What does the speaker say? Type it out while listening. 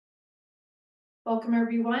Welcome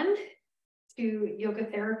everyone to Yoga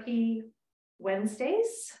Therapy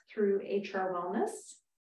Wednesdays through HR Wellness.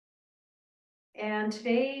 And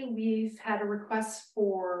today we've had a request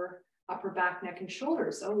for upper back, neck, and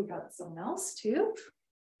shoulders. Oh, we got someone else too.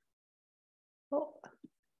 Oh,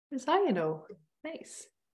 Zayano. Nice.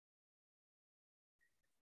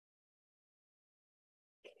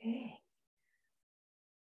 Okay.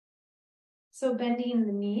 So bending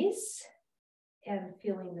the knees and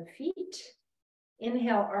feeling the feet.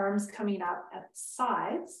 Inhale, arms coming up at the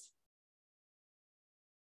sides.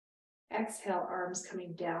 Exhale, arms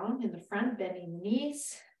coming down in the front, bending the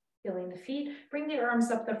knees, feeling the feet. Bring the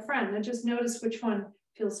arms up the front and just notice which one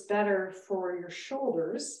feels better for your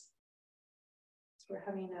shoulders. So we're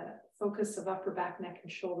having a focus of upper back, neck,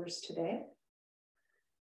 and shoulders today.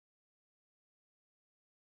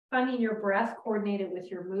 Finding your breath, coordinate it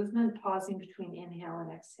with your movement, pausing between inhale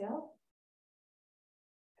and exhale.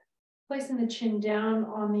 Placing the chin down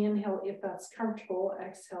on the inhale if that's comfortable,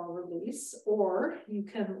 exhale, release, or you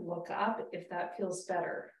can look up if that feels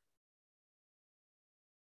better.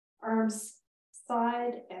 Arms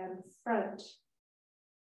side and front.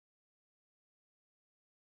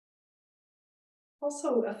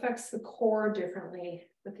 Also affects the core differently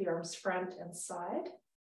with the arms front and side.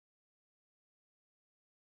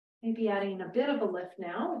 Maybe adding a bit of a lift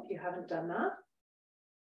now if you haven't done that.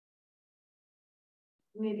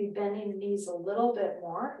 Maybe bending the knees a little bit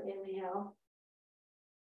more. Inhale.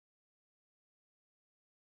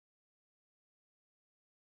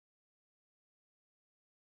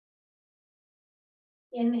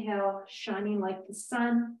 Inhale, shining like the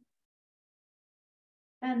sun.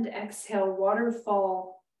 And exhale,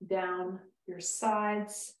 waterfall down your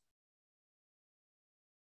sides.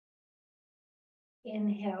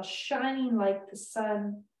 Inhale, shining like the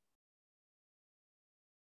sun.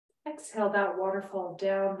 Exhale, that waterfall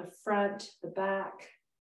down the front, the back.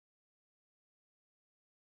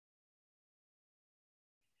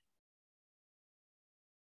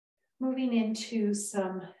 Moving into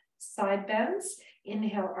some side bends.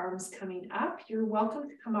 Inhale, arms coming up. You're welcome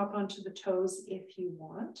to come up onto the toes if you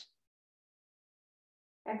want.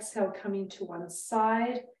 Exhale, coming to one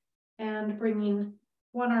side and bringing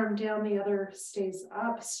one arm down, the other stays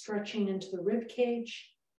up, stretching into the rib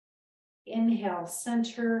cage. Inhale,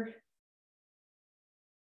 center.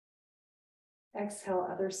 Exhale,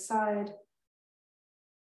 other side.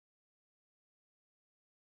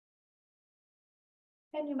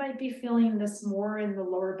 And you might be feeling this more in the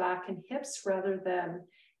lower back and hips rather than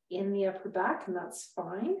in the upper back, and that's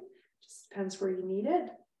fine. Just depends where you need it.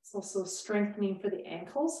 It's also strengthening for the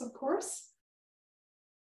ankles, of course.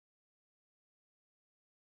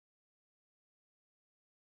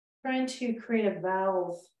 Trying to create a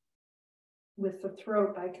valve with the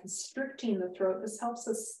throat by constricting the throat. This helps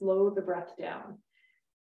us slow the breath down.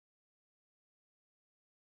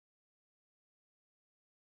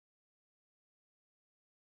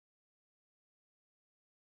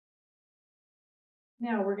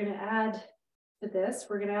 Now we're going to add to this,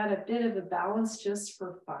 we're going to add a bit of a balance just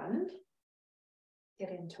for fun. Get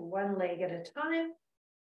into one leg at a time.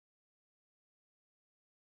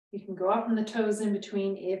 You can go up on the toes in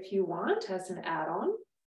between if you want as an add-on.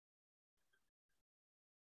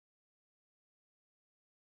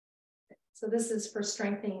 So this is for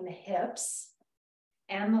strengthening the hips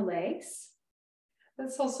and the legs.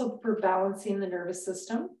 That's also for balancing the nervous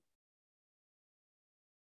system.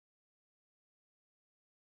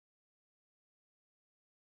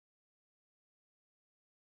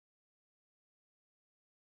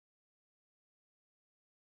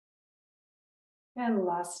 And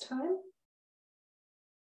last time.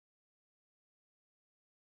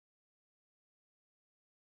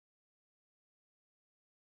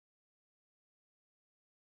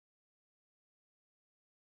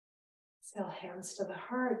 Exhale, hands to the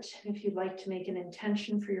heart. If you'd like to make an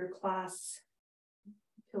intention for your class,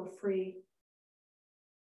 feel free.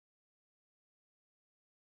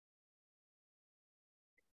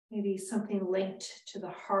 Maybe something linked to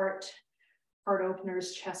the heart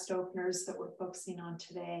openers, chest openers that we're focusing on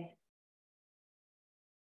today.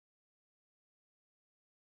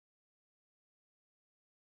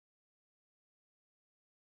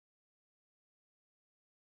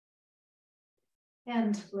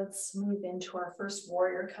 And let's move into our first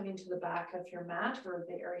warrior, coming to the back of your mat or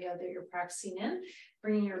the area that you're practicing in.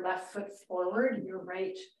 Bringing your left foot forward, your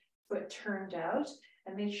right foot turned out,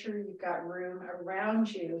 and make sure you've got room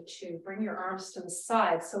around you to bring your arms to the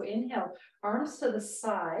side. So inhale, arms to the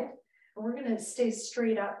side, and we're going to stay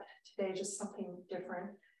straight up today, just something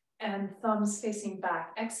different. And thumbs facing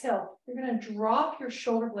back. Exhale, you're going to drop your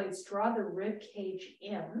shoulder blades, draw the rib cage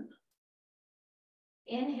in.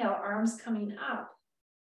 Inhale, arms coming up.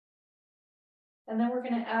 And then we're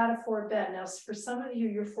going to add a forward bend. Now, for some of you,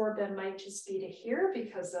 your forward bend might just be to here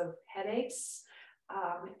because of headaches.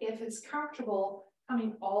 If it's comfortable,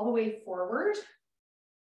 coming all the way forward.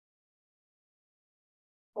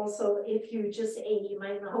 Also, if you just ate, you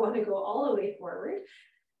might not want to go all the way forward.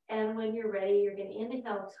 And when you're ready, you're going to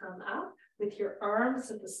inhale, come up with your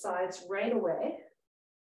arms at the sides right away.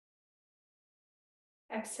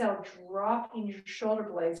 Exhale, dropping your shoulder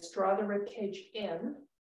blades, draw the rib cage in.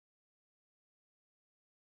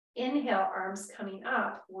 Inhale, arms coming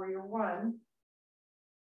up, warrior one.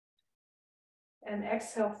 And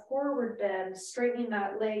exhale, forward bend, straightening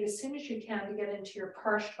that leg as soon as you can to get into your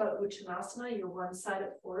Parsva Uttanasana, your one-sided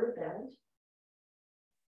forward bend.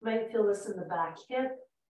 You might feel this in the back hip.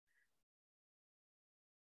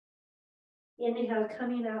 Inhale,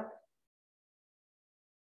 coming up.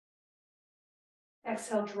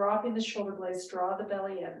 Exhale, dropping the shoulder blades, draw the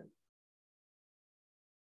belly in.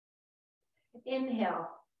 Inhale,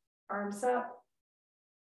 arms up.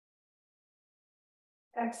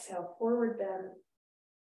 Exhale, forward bend.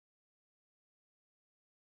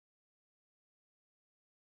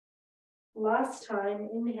 Last time,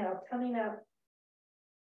 inhale, coming up.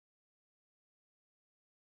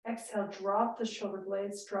 Exhale, drop the shoulder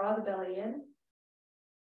blades, draw the belly in.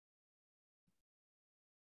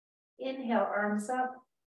 Inhale, arms up.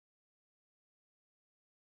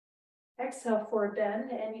 Exhale, forward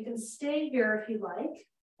bend, and you can stay here if you like,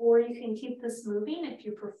 or you can keep this moving if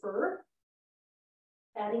you prefer.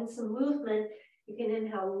 Adding some movement, you can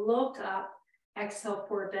inhale, look up, exhale,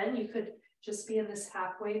 forward bend. You could just be in this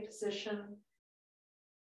halfway position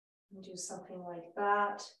and do something like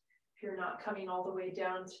that if you're not coming all the way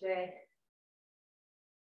down today.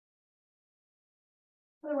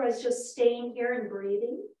 Otherwise, just staying here and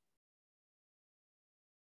breathing.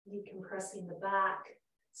 Decompressing the back,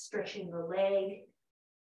 stretching the leg.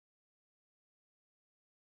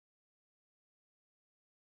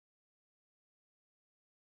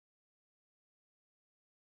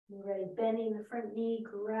 Ready, bending the front knee,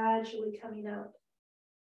 gradually coming up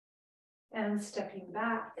and stepping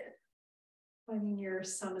back, finding your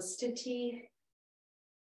Samastiti.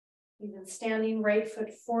 Even standing, right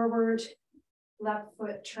foot forward, left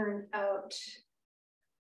foot turned out.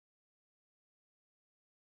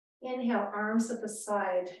 Inhale, arms at the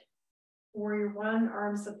side. Warrior one,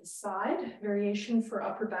 arms at the side. Variation for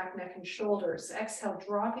upper back, neck, and shoulders. Exhale,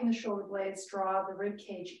 dropping the shoulder blades, draw the rib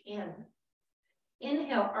cage in.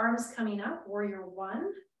 Inhale, arms coming up, warrior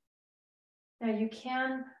one. Now you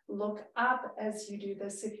can look up as you do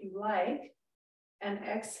this if you like, and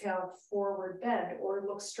exhale, forward bend, or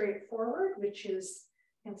look straight forward, which is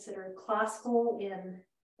considered classical in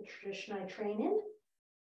the tradition I train in.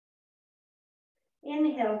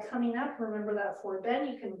 Inhale, coming up, remember that forward bend.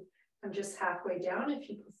 You can come just halfway down if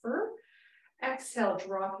you prefer. Exhale,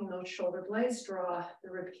 dropping those shoulder blades, draw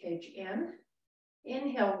the rib cage in.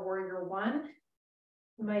 Inhale, warrior one.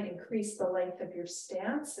 You might increase the length of your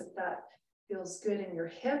stance if that feels good in your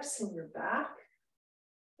hips and your back.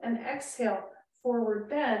 And exhale, forward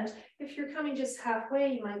bend. If you're coming just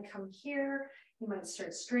halfway, you might come here. You might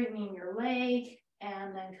start straightening your leg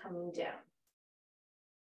and then coming down.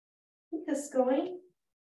 Keep this going.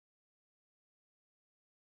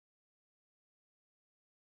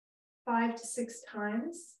 Five to 6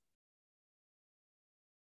 times.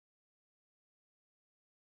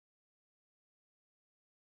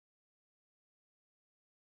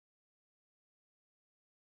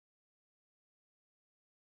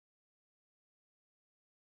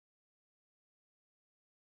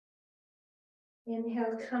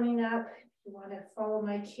 Inhale, coming up. If you want to follow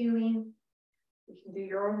my cueing, you can do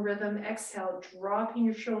your own rhythm. Exhale, dropping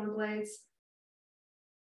your shoulder blades.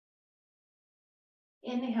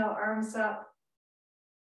 Inhale, arms up.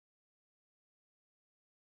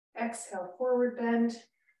 Exhale, forward bend.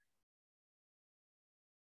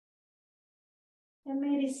 And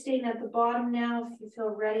maybe staying at the bottom now if you feel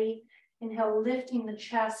ready. Inhale, lifting the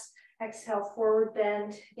chest. Exhale, forward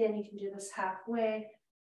bend. Again, you can do this halfway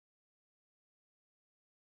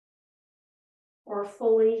or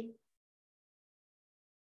fully.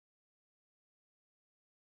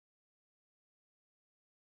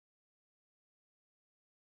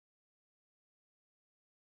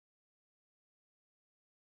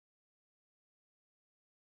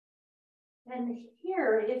 And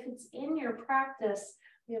here, if it's in your practice,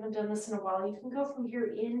 we haven't done this in a while, you can go from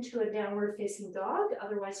here into a downward facing dog.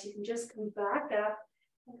 Otherwise, you can just come back up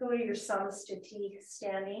and go to your Samastiti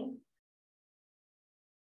standing.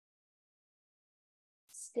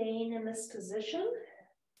 Staying in this position.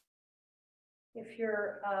 If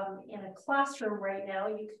you're in a classroom right now,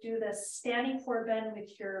 you could do this standing forward bend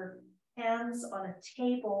with your hands on a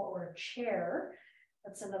table or a chair.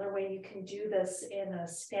 That's another way you can do this in a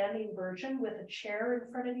standing version with a chair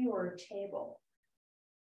in front of you or a table.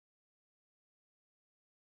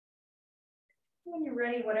 When you're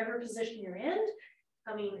ready, whatever position you're in,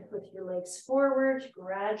 coming with your legs forward,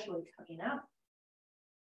 gradually coming up.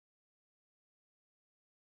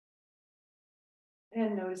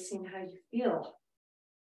 And noticing how you feel.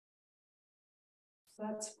 So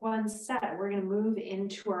that's one set. We're going to move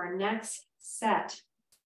into our next set.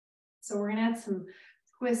 So we're going to add some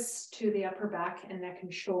twists to the upper back and neck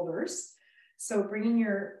and shoulders. So bringing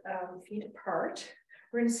your feet apart.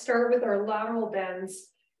 We're going to start with our lateral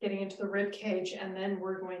bends, getting into the rib cage, and then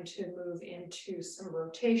we're going to move into some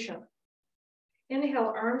rotation.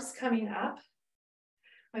 Inhale, arms coming up.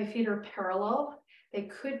 My feet are parallel. They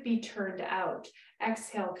could be turned out.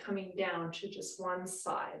 Exhale, coming down to just one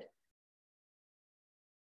side.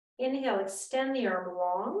 Inhale, extend the arm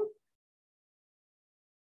long.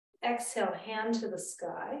 Exhale, hand to the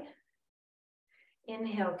sky.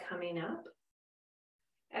 Inhale, coming up.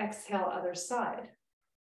 Exhale, other side.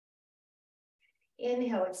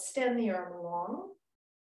 Inhale, extend the arm long.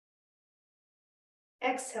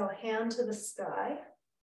 Exhale, hand to the sky.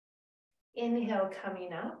 Inhale,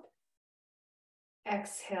 coming up.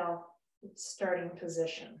 Exhale, starting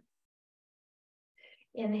position.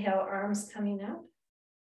 Inhale, arms coming up.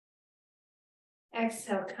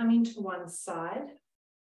 Exhale, coming to one side.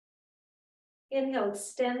 Inhale,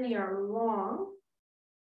 extend the arm long.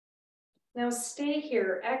 Now stay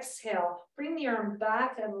here. Exhale, bring the arm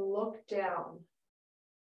back and look down.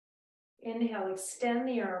 Inhale, extend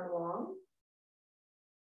the arm long.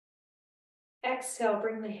 Exhale,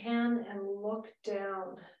 bring the hand and look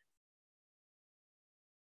down.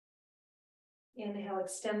 Inhale,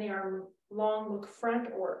 extend the arm long, look front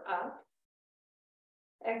or up.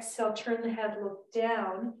 Exhale, turn the head, look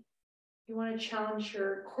down. If you want to challenge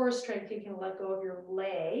your core strength, you can let go of your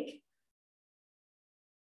leg.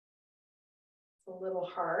 It's a little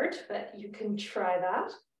hard, but you can try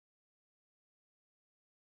that.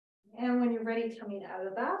 And when you're ready, coming out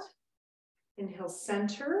of that, inhale,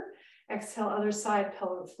 center. Exhale, other side,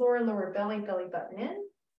 pelvic floor, lower belly, belly button in.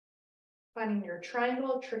 Finding your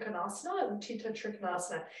triangle, Trikonasana, Utthita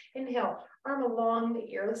Trikonasana. Inhale, arm along the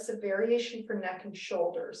ear. This is a variation for neck and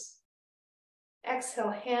shoulders. Exhale,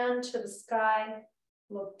 hand to the sky.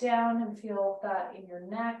 Look down and feel that in your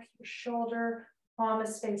neck, your shoulder, palm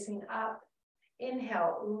is facing up.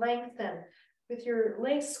 Inhale, lengthen. With your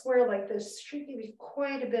legs square like this, should give you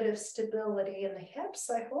quite a bit of stability in the hips,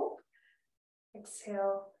 I hope.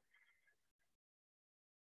 Exhale.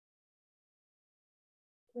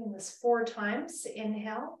 Doing this 4 times.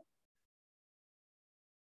 Inhale.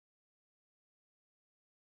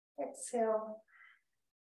 Exhale.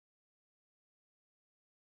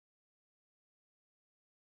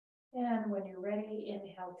 And when you're ready,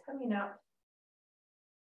 inhale, coming up.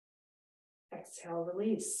 Exhale,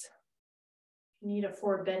 release. If you need a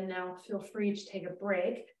forward bend now, feel free to take a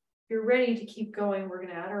break. If you're ready to keep going, we're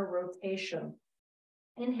going to add our rotation.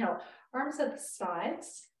 Inhale, arms at the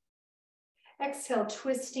sides. Exhale,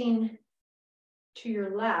 twisting to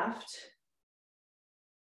your left.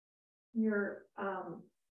 Your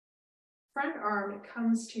front arm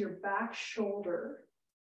comes to your back shoulder.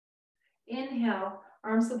 Inhale,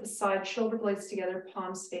 arms at the side, shoulder blades together,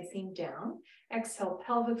 palms facing down. Exhale,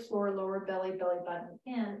 pelvic floor, lower belly, belly button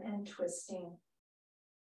in, and twisting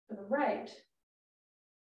to the right.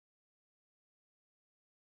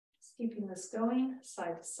 Just keeping this going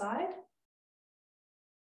side to side.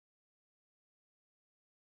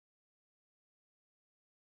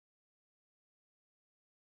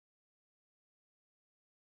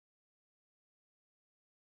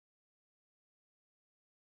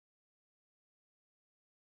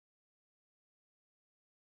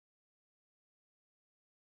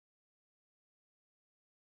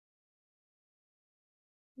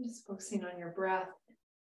 Just focusing on your breath.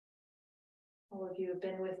 All of you have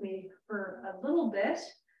been with me for a little bit,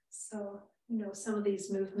 so you know some of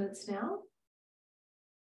these movements now.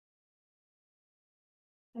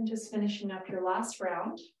 And just finishing up your last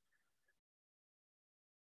round.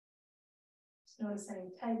 Just notice any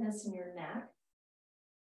tightness in your neck.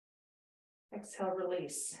 Exhale,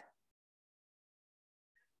 release.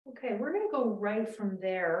 Okay, we're going to go right from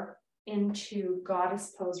there into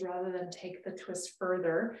goddess pose rather than take the twist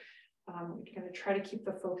further. We're going to try to keep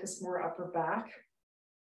the focus more upper back.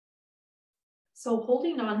 So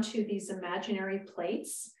holding on to these imaginary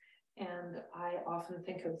plates, and I often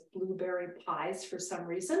think of blueberry pies for some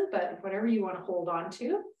reason, but whatever you want to hold on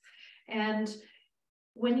to. And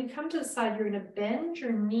when you come to the side, you're going to bend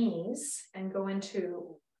your knees and go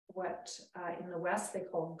into what in the West they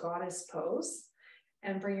call goddess pose,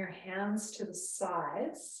 and bring your hands to the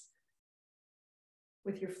sides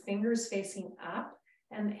with your fingers facing up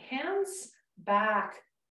and hands back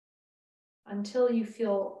until you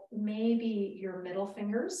feel maybe your middle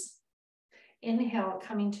fingers. Inhale,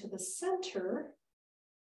 coming to the center,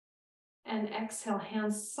 and exhale,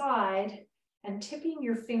 hands side and tipping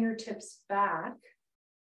your fingertips back,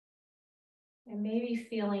 and maybe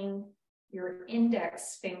feeling your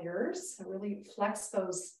index fingers, so really flex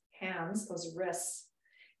those hands, those wrists.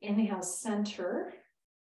 Inhale, center.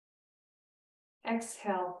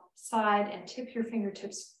 Exhale, side, and tip your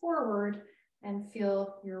fingertips forward and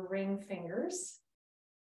feel your ring fingers.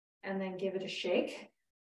 And then give it a shake.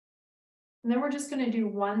 And then we're just going to do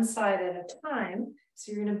one side at a time.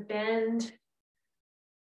 So you're going to bend.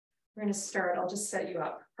 We're going to start. I'll just set you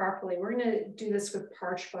up properly. We're going to do this with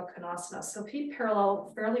Parshva So feet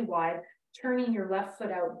parallel, fairly wide, turning your left foot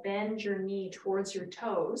out, bend your knee towards your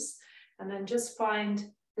toes, and then just find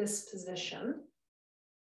this position.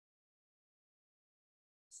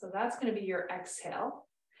 So that's going to be your exhale.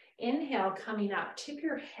 Inhale, coming up, tip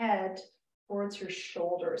your head towards your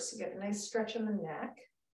shoulders. So get a nice stretch in the neck.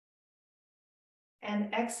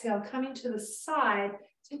 And exhale, coming to the side,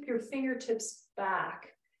 tip your fingertips back.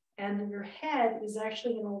 And your head is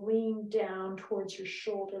actually going to lean down towards your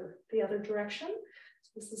shoulder the other direction.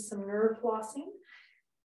 So this is some nerve flossing.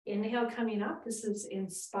 Inhale, coming up. This is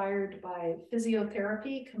inspired by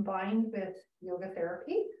physiotherapy combined with yoga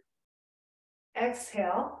therapy.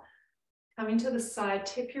 Exhale, coming to the side,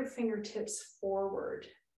 tip your fingertips forward.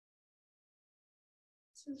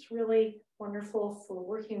 This is really wonderful for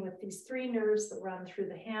working with these three nerves that run through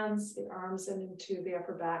the hands, the arms, and into the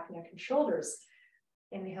upper back, neck, and shoulders.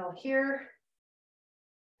 Inhale here,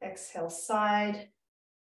 exhale side.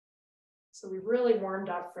 So we really warmed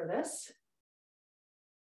up for this.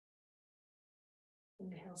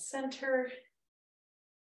 Inhale, center.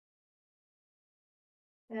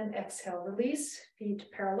 And exhale, release, feet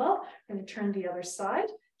parallel. I'm going to turn the other side,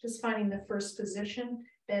 just finding the first position.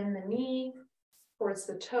 Bend the knee towards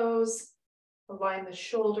the toes, align the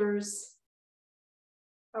shoulders,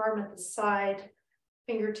 arm at the side,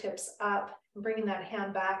 fingertips up, and bringing that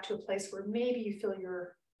hand back to a place where maybe you feel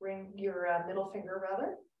your middle finger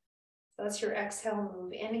rather. So that's your exhale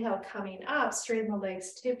move. Inhale, coming up, straighten the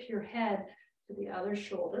legs, tip your head to the other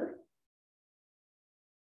shoulder.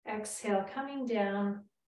 Exhale, coming down,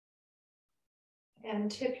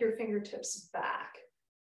 and tip your fingertips back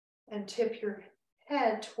and tip your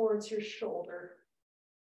head towards your shoulder.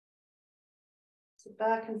 So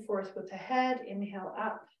back and forth with the head. Inhale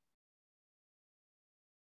up.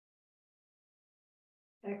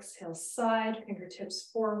 Exhale side, fingertips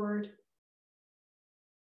forward.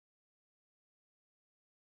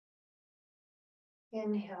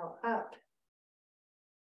 Inhale up.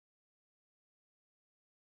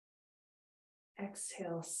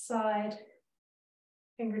 Exhale side.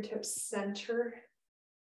 Fingertips center.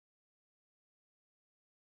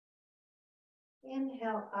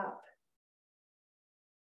 Inhale up.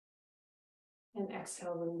 And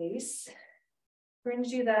exhale, release. We're going to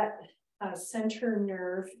do that center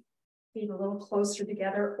nerve, feet a little closer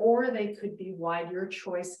together, or they could be wide, your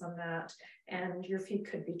choice on that, and your feet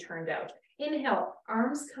could be turned out. Inhale,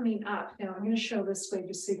 arms coming up. Now I'm going to show this way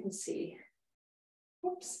just so you can see.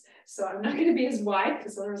 Oops. So I'm not going to be as wide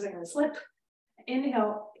because otherwise I'm going to slip.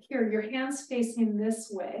 Inhale, here, your hands facing this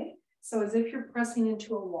way. So as if you're pressing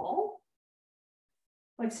into a wall,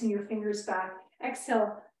 flexing your fingers back.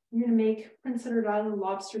 Exhale, you're going to make Prince Edward Island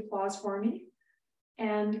lobster claws for me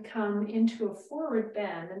and come into a forward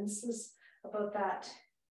bend. And this is about that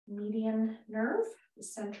median nerve, the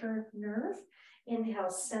center nerve. Inhale,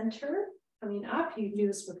 center, coming up. You can do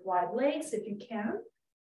this with wide legs if you can.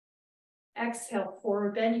 Exhale,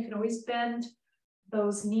 forward bend. You can always bend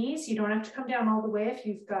those knees. You don't have to come down all the way if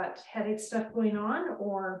you've got headache stuff going on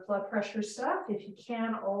or blood pressure stuff. If you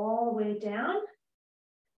can, all the way down.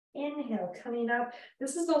 Inhale, coming up.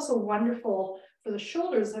 This is also wonderful for the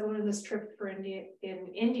shoulders. I learned this trip in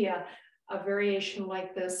India, a variation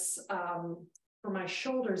like this for my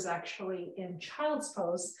shoulders actually in child's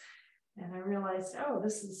pose. And I realized, oh,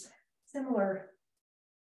 this is similar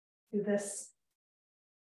to this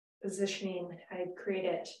positioning I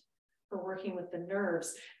created for working with the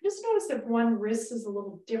nerves. I just noticed if one wrist is a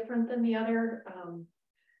little different than the other.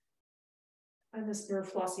 I find this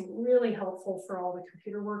nerve flossing really helpful for all the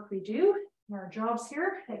computer work we do in our jobs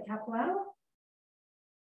here at CapU.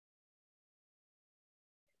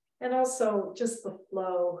 And also just the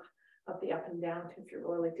flow of the up and down can feel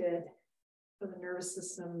really good for the nervous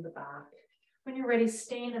system in the back. When you're ready,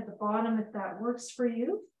 staying at the bottom, if that works for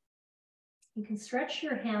you, you can stretch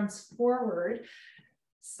your hands forward.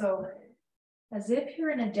 So as if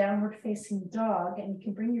you're in a downward facing dog, and you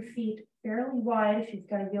can bring your feet fairly wide if you've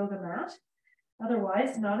got a yoga mat.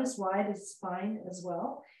 Otherwise, not as wide as fine as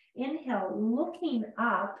well. Inhale, looking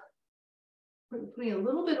up, putting a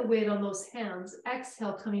little bit of weight on those hands.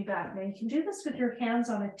 Exhale, coming back. Now you can do this with your hands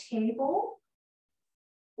on a table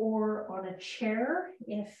or on a chair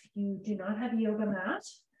if you do not have a yoga mat.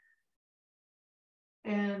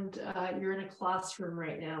 And you're in a classroom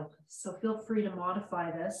right now, so feel free to modify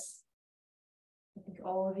this. I think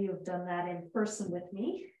all of you have done that in person with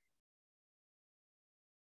me.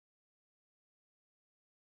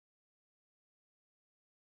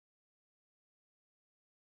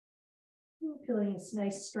 Feeling this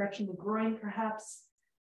nice stretch in the groin, perhaps.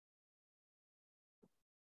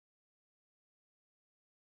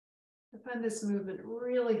 I find this movement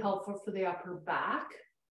really helpful for the upper back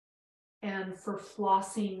and for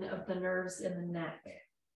flossing of the nerves in the neck.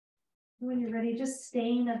 When you're ready, just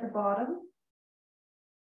staying at the bottom.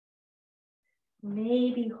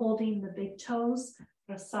 Maybe holding the big toes.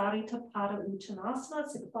 Prasarita Pada Uttanasana,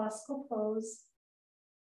 it's a classical pose.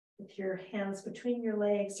 With your hands between your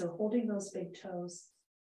legs or holding those big toes.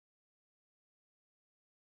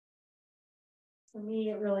 For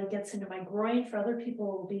me, it really gets into my groin. For other people,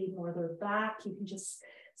 it will be more their back. You can just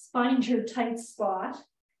find your tight spot.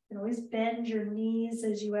 You can always bend your knees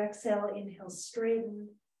as you exhale. Inhale, straighten.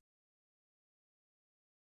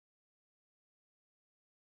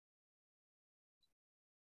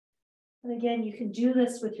 And again, you can do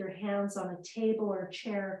this with your hands on a table or a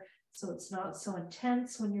chair, so it's not so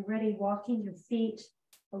intense. When you're ready, walking your feet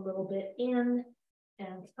a little bit in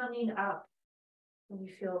and coming up. When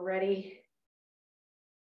you feel ready,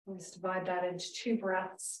 let's divide that into 2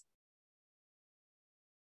 breaths.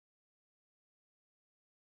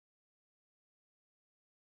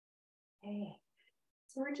 Okay,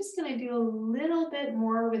 so we're just going to do a little bit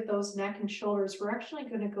more with those neck and shoulders. We're actually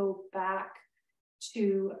going to go back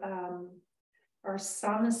to our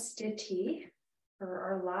samastiti for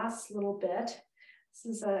our last little bit. This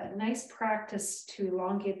is a nice practice to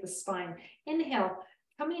elongate the spine. Inhale,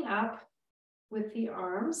 coming up with the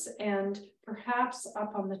arms and perhaps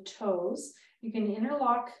up on the toes. You can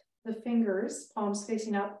interlock the fingers, palms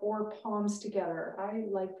facing up or palms together. I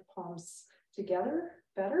like the palms together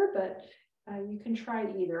better, but you can try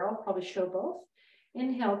either. I'll probably show both.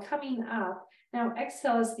 Inhale, coming up. Now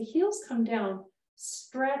exhale as the heels come down,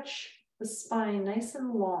 stretch the spine nice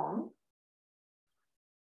and long.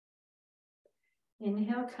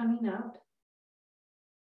 Inhale, coming up.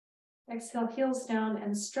 Exhale, heels down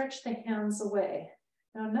and stretch the hands away.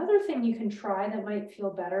 Now, another thing you can try that might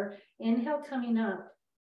feel better, inhale, coming up.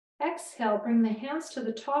 Exhale, bring the hands to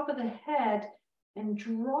the top of the head and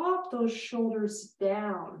drop those shoulders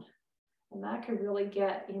down. And that could really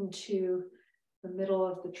get into the middle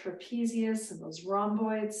of the trapezius and those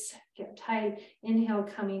rhomboids. Get tight. Inhale,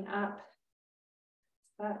 coming up.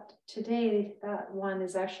 But today, that one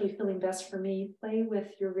is actually feeling best for me. Play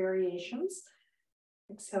with your variations.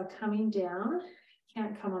 Exhale, coming down.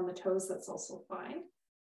 Can't come on the toes, that's also fine.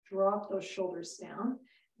 Drop those shoulders down.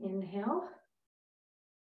 Inhale.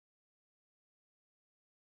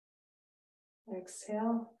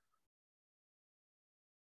 Exhale.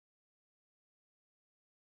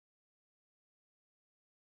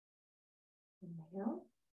 Inhale.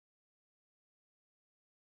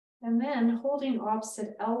 And then holding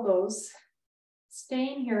opposite elbows,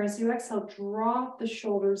 staying here as you exhale, drop the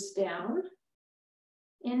shoulders down.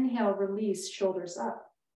 Inhale, release, shoulders up.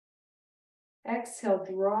 Exhale,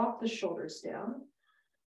 drop the shoulders down.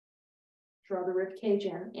 Draw the rib cage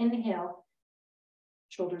in. Inhale,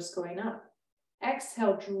 shoulders going up.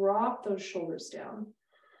 Exhale, drop those shoulders down.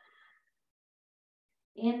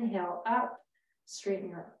 Inhale, up. Straighten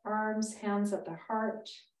your arms, hands at the heart.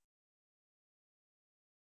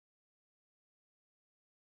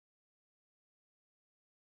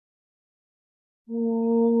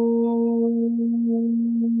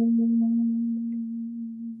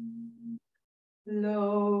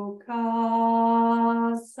 Loka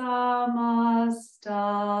samasta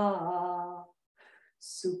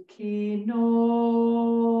sukhino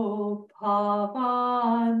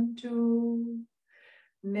bhavantu.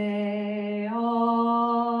 May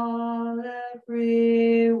all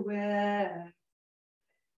everywhere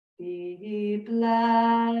be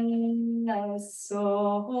blessed,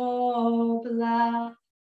 so blessed.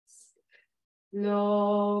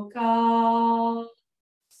 Loka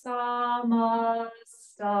samasta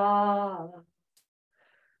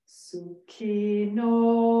Sukhino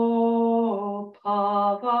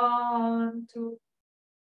bhavantu.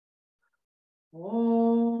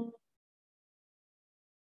 Om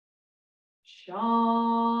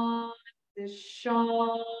Shanti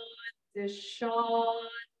Shanti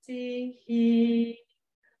Shanti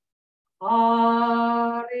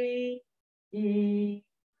Hari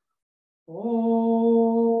Om.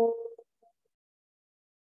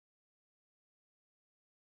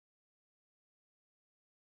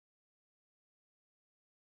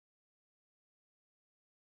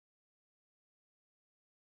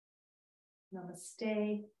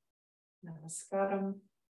 Namaste, Namaskaram.